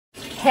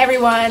Hey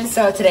everyone,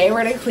 so today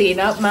we're gonna clean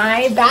up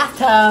my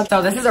bathtub.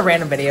 So this is a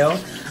random video.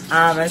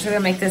 I'm just gonna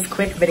make this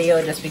quick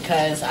video just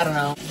because, I don't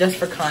know, just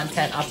for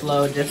content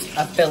upload, just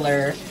a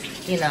filler,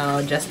 you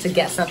know, just to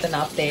get something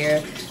up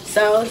there.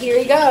 So here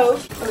you go.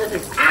 So this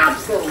is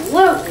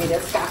absolutely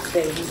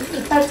disgusting.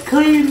 Let's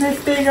clean this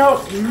thing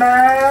up,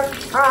 man.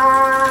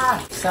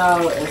 Ah!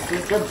 So this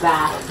is the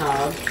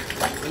bathtub.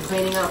 I'm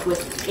cleaning up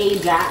with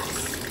Ajax.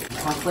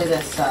 Hopefully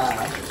this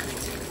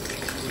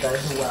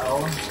does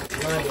well.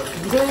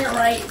 I'm doing it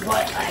right,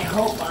 but I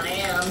hope I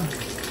am.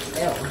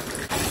 Ew.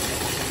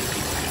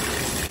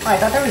 Oh, I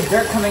thought there was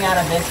dirt coming out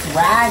of this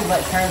rag,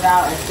 but it turns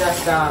out it's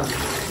just the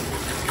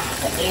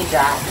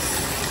Ajax.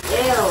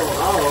 Ew.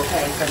 Oh,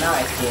 okay. So now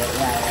I see it.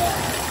 Yeah.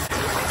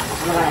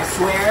 But I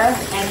swear,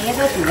 any of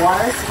this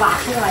water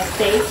splashing on my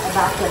face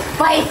about to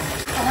bite.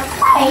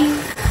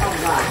 Oh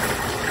god.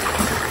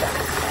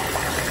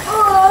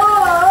 Oh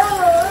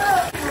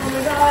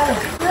my god.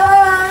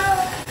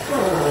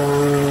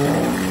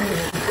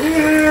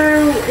 Ew.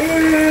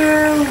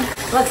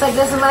 Looks like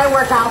this is my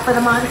workout for the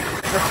month.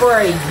 Or for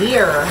a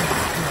year. Oh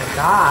my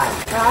god.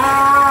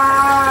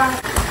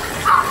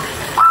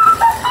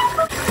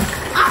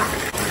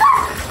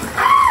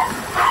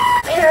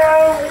 Ew,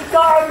 it's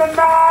on the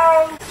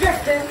mouth.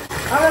 Drifting.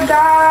 I'm gonna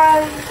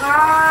die.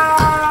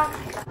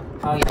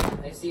 Oh yeah,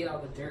 I see all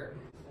the dirt.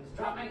 Let's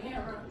drop my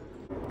camera.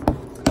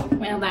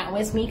 Well, that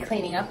was me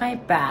cleaning up my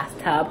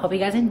bathtub. Hope you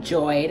guys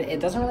enjoyed. It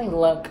doesn't really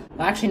look,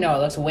 well, actually no, it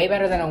looks way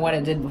better than what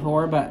it did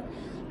before, but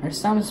there's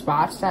some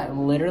spots that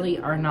literally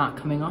are not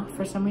coming off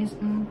for some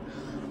reason.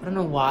 I don't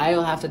know why.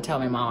 I'll have to tell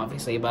my mom,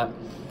 obviously, but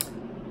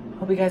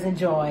hope you guys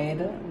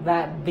enjoyed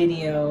that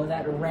video,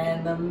 that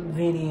random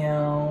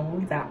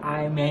video that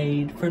I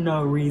made for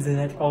no reason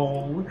at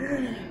all.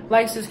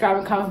 Like, subscribe,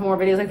 and comment for more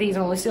videos like these,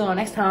 and we'll see you all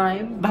next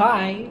time.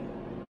 Bye.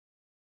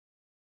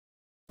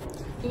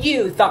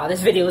 You thought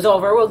this video was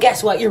over. Well,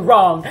 guess what? You're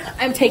wrong.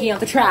 I'm taking out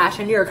the trash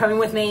and you're coming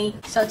with me.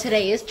 So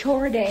today is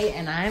chore day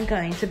and I'm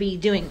going to be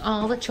doing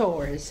all the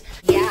chores.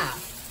 Yeah.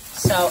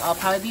 So I'll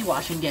probably be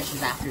washing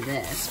dishes after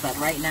this, but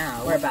right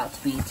now we're about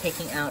to be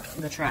taking out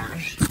the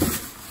trash.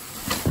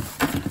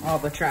 All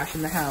the trash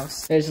in the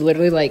house. There's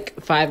literally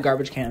like 5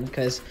 garbage cans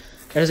because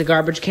there's a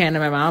garbage can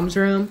in my mom's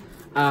room,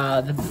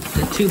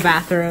 the 2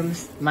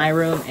 bathrooms, my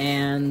room,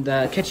 and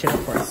the kitchen,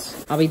 of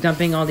course. I'll be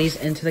dumping all these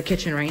into the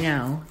kitchen right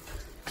now.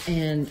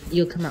 And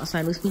you'll come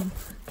outside with me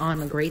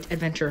on a great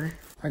adventure.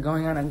 We're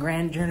going on a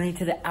grand journey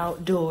to the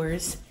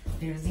outdoors.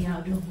 There's the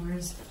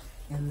outdoors,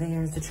 and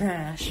there's the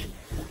trash.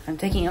 I'm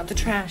taking out the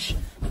trash, so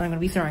I'm gonna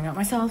be throwing out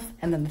myself,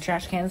 and then the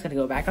trash can is gonna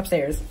go back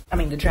upstairs. I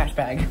mean, the trash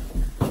bag.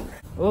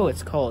 Oh,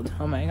 it's cold.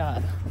 Oh my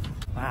god.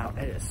 Wow,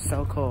 it is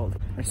so cold.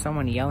 There's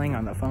someone yelling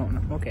on the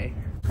phone. Okay,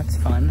 that's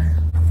fun.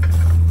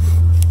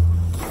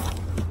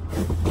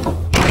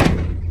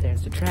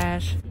 There's the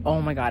trash.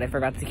 Oh my god, I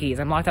forgot the keys.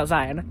 I'm locked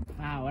outside.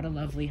 Wow, what a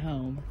lovely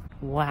home.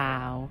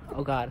 Wow.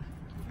 Oh god.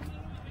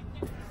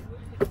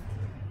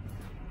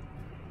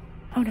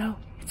 Oh no,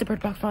 it's a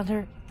bird box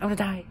monster. I'm gonna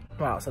die.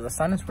 Wow, so the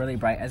sun is really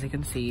bright, as you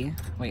can see.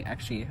 Wait,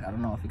 actually, I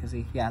don't know if you can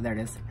see. Yeah, there it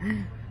is.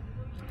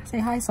 Say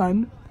hi,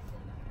 sun.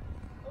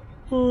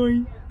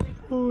 Hi.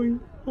 Hi.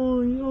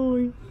 Hi.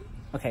 Hi.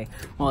 Okay,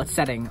 well, it's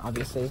setting,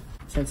 obviously,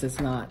 since it's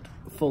not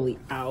fully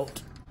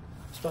out.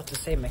 I was about to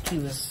say my key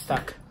was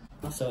stuck.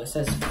 Also, it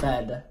says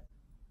fed. It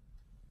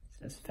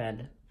says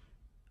fed.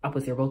 Up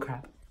with your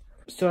bullcrap.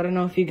 So I don't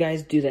know if you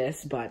guys do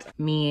this, but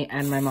me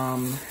and my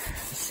mom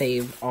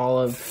save all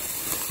of,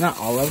 not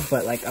all of,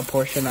 but like a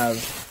portion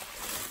of,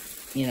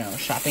 you know,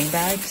 shopping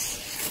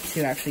bags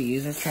to actually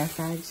use as trash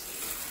bags.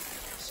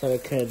 So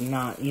it could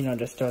not, you know,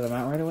 just throw them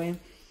out right away,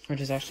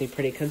 which is actually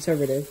pretty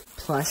conservative.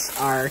 Plus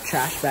our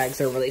trash bags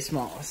are really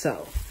small,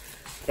 so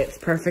it's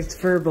perfect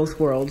for both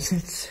worlds.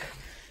 It's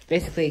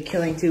basically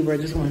killing 2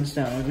 birds with 1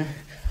 stone.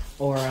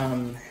 Or,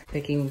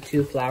 picking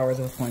 2 flowers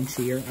with 1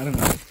 seed. I don't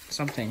know.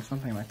 Something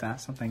like that.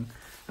 Something.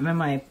 I'm in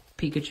my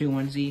Pikachu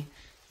onesie.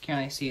 Can't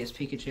really see his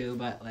Pikachu,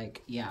 but,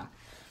 like, yeah.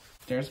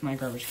 There's my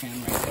garbage can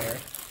right there.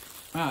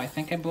 Wow, I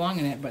think I belong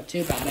in it, but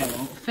too bad I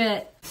won't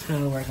fit.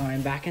 So we're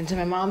going back into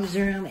my mom's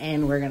room,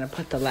 and we're gonna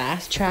put the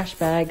last trash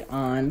bag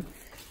on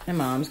my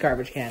mom's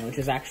garbage can, which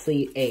is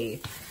actually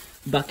a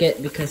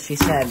bucket, because she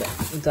said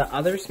the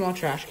other small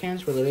trash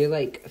cans were literally,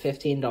 like,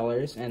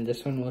 $15, and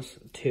this one was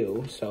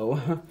 $2,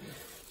 so...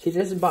 She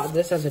just bought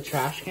this as a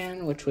trash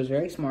can, which was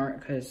very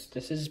smart because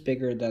this is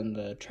bigger than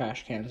the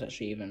trash cans that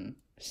she even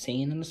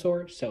seen in the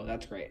store, so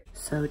that's great.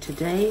 So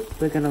today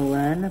we're gonna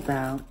learn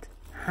about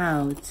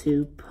how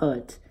to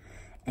put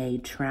a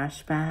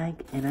trash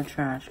bag in a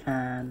trash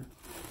can.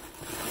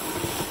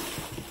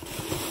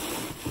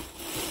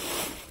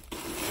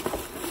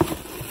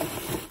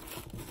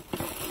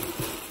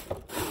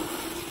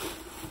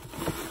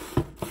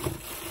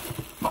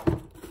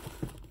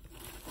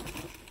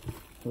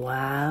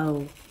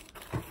 Wow.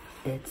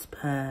 It's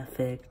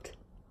perfect.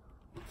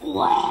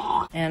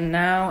 And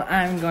now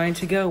I'm going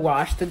to go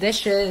wash the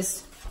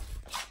dishes.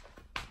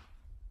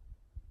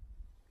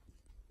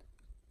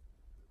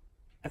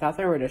 I thought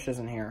there were dishes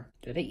in here.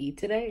 Did I eat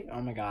today?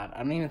 Oh my god, I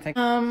don't even think.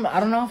 I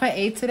don't know if I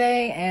ate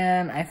today,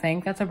 and I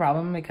think that's a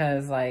problem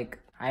because like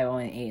I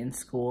only ate in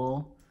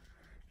school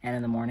and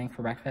in the morning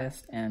for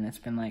breakfast, and it's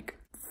been like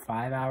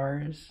 5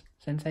 hours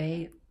since I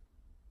ate.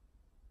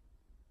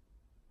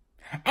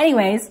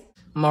 Anyways,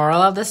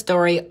 moral of the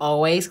story,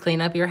 always clean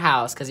up your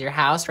house because your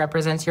house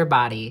represents your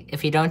body.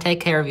 If you don't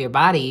take care of your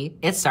body,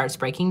 it starts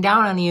breaking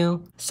down on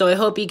you. So I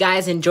hope you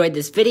guys enjoyed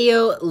this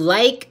video.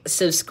 Like,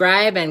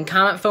 subscribe, and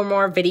comment for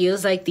more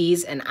videos like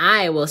these, and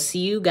I will see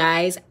you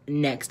guys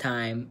next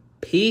time.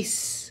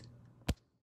 Peace.